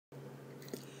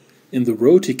In The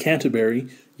Road to Canterbury,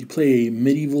 you play a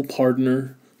medieval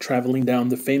pardoner traveling down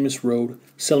the famous road,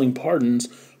 selling pardons,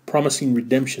 promising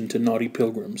redemption to naughty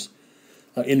pilgrims.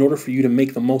 In order for you to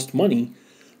make the most money,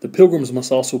 the pilgrims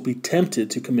must also be tempted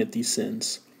to commit these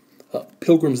sins.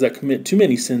 Pilgrims that commit too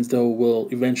many sins, though, will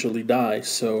eventually die,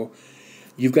 so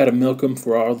you've got to milk them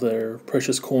for all their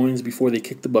precious coins before they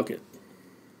kick the bucket.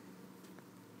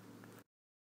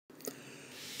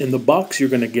 In the box, you're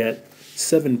going to get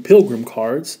 7 pilgrim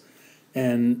cards,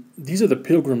 and these are the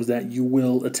pilgrims that you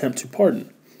will attempt to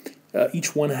pardon.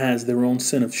 Each one has their own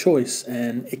sin of choice,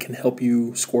 and it can help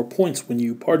you score points when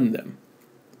you pardon them.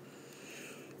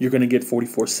 You're going to get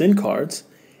 44 sin cards,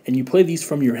 and you play these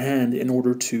from your hand in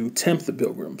order to tempt the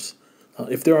pilgrims.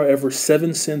 If there are ever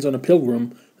 7 sins on a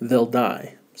pilgrim, they'll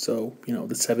die. So,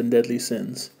 the 7 deadly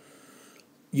sins.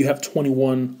 You have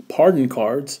 21 pardon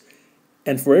cards,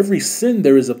 and for every sin,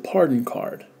 there is a pardon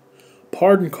card.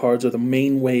 Pardon cards are the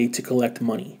main way to collect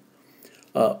money.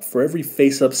 For every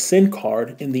face-up sin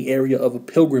card in the area of a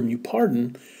pilgrim you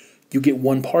pardon, you get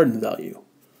 1 pardon value.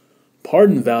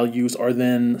 Pardon values are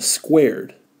then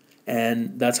squared,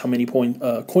 and that's how many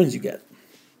coins you get.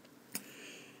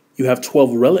 You have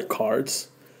 12 relic cards,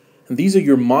 and these are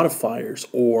your modifiers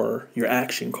or your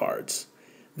action cards.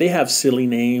 They have silly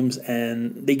names,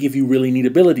 and they give you really neat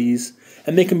abilities,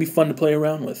 and they can be fun to play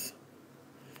around with.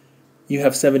 You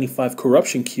have 75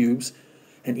 corruption cubes,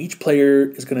 and each player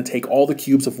is going to take all the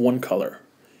cubes of one color.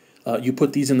 You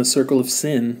put these in the circle of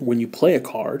sin when you play a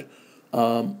card,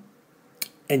 and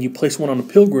you place one on a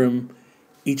pilgrim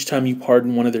each time you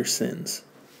pardon one of their sins.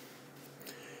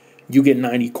 You get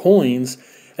 90 coins,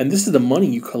 and this is the money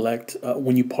you collect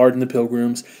when you pardon the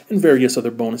pilgrims and various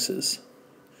other bonuses.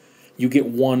 You get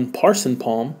 1 parson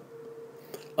palm.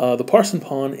 The parson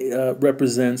palm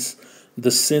represents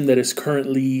the sin that is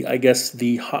currently, I guess,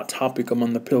 the hot topic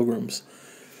among the pilgrims.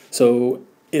 So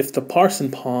if the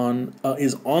parson pawn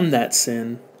is on that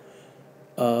sin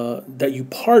that you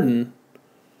pardon,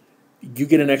 you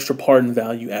get an extra pardon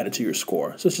value added to your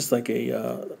score. So it's just like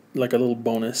a little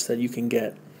bonus that you can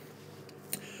get.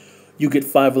 You get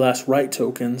 5 last right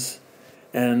tokens,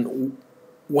 and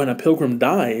when a pilgrim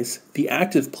dies, the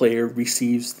active player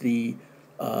receives the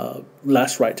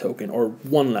last right token, or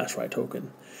 1 last right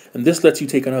token. And this lets you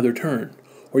take another turn,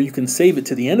 or you can save it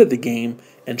to the end of the game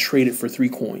and trade it for 3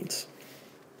 coins.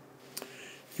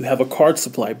 You have a card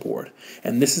supply board,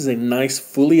 and this is a nice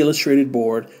fully illustrated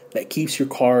board that keeps your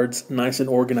cards nice and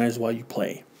organized while you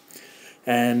play.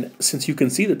 And since you can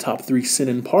see the top 3 sin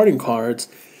and pardon cards,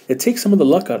 it takes some of the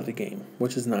luck out of the game,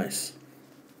 which is nice.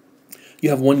 You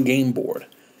have 1 game board,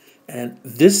 and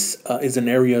this is an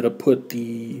area to put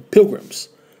the pilgrims.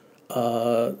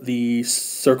 The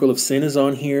circle of sin is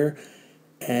on here,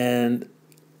 and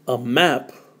a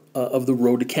map of the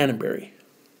road to Canterbury.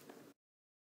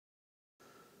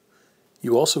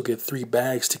 You also get 3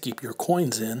 bags to keep your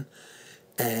coins in,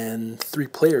 and 3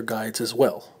 player guides as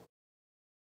well.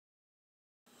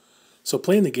 So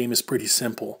playing the game is pretty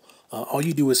simple. All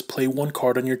you do is play 1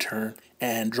 card on your turn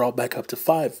and draw back up to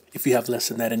 5 if you have less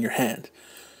than that in your hand.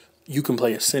 You can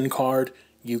play a sin card,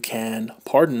 you can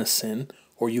pardon a sin,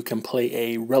 or you can play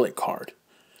a relic card.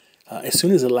 As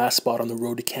soon as the last spot on the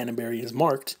road to Canterbury is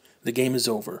marked, the game is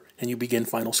over and you begin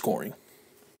final scoring.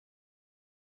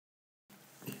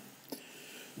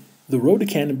 The Road to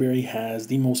Canterbury has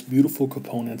the most beautiful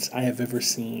components I have ever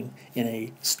seen in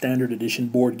a standard edition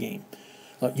board game.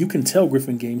 You can tell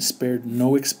Griffin Games spared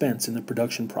no expense in the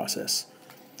production process.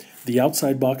 The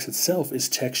outside box itself is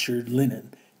textured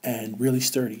linen and really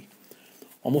sturdy.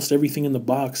 Almost everything in the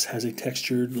box has a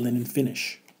textured linen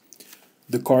finish.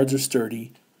 The cards are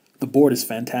sturdy, the board is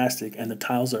fantastic, and the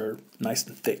tiles are nice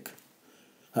and thick.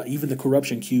 Even the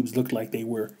corruption cubes look like they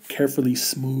were carefully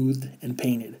smoothed and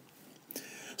painted.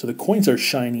 So the coins are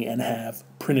shiny and have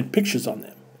printed pictures on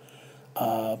them.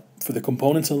 For the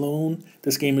components alone,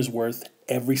 this game is worth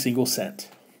every single cent.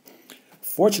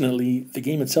 Fortunately, the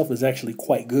game itself is actually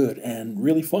quite good and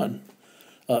really fun.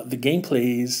 The game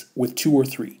plays with 2 or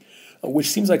 3, which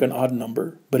seems like an odd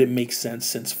number, but it makes sense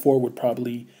since 4 would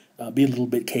probably be a little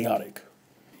bit chaotic.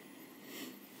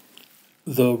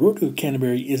 The Road to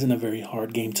Canterbury isn't a very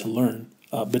hard game to learn,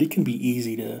 but it can be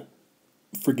easy to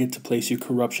forget to place your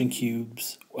corruption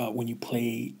cubes when you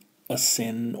play a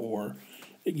sin or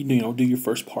do your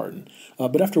first pardon.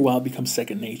 But after a while, it becomes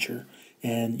second nature,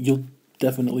 and you'll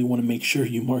definitely want to make sure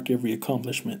you mark every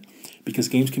accomplishment because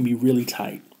games can be really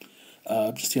tight.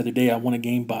 Just the other day, I won a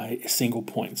game by a single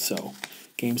point, so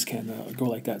games can go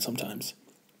like that sometimes.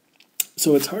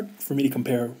 So it's hard for me to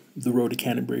compare the Road to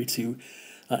Canterbury to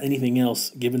anything else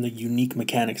given the unique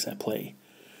mechanics at play.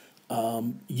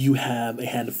 You have a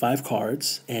hand of 5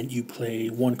 cards, and you play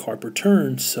 1 card per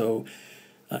turn. So,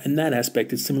 in that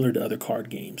aspect, it's similar to other card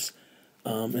games.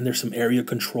 And there's some area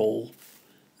control.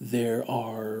 There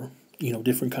are,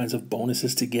 different kinds of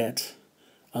bonuses to get.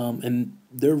 And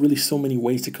there are really so many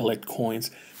ways to collect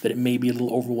coins that it may be a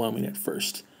little overwhelming at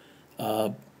first.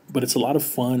 But it's a lot of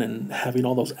fun, and having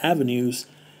all those avenues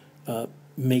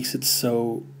makes it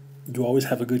so you always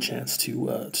have a good chance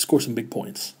to score some big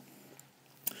points.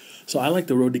 So I like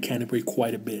the Road to Canterbury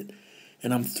quite a bit,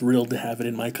 and I'm thrilled to have it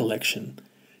in my collection.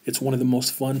 It's one of the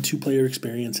most fun 2-player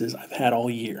experiences I've had all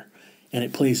year, and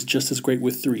it plays just as great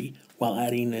with 3 while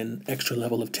adding an extra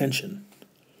level of tension.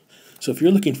 So if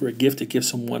you're looking for a gift to give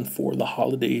someone for the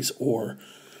holidays or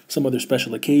some other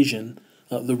special occasion,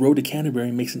 the Road to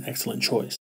Canterbury makes an excellent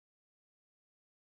choice.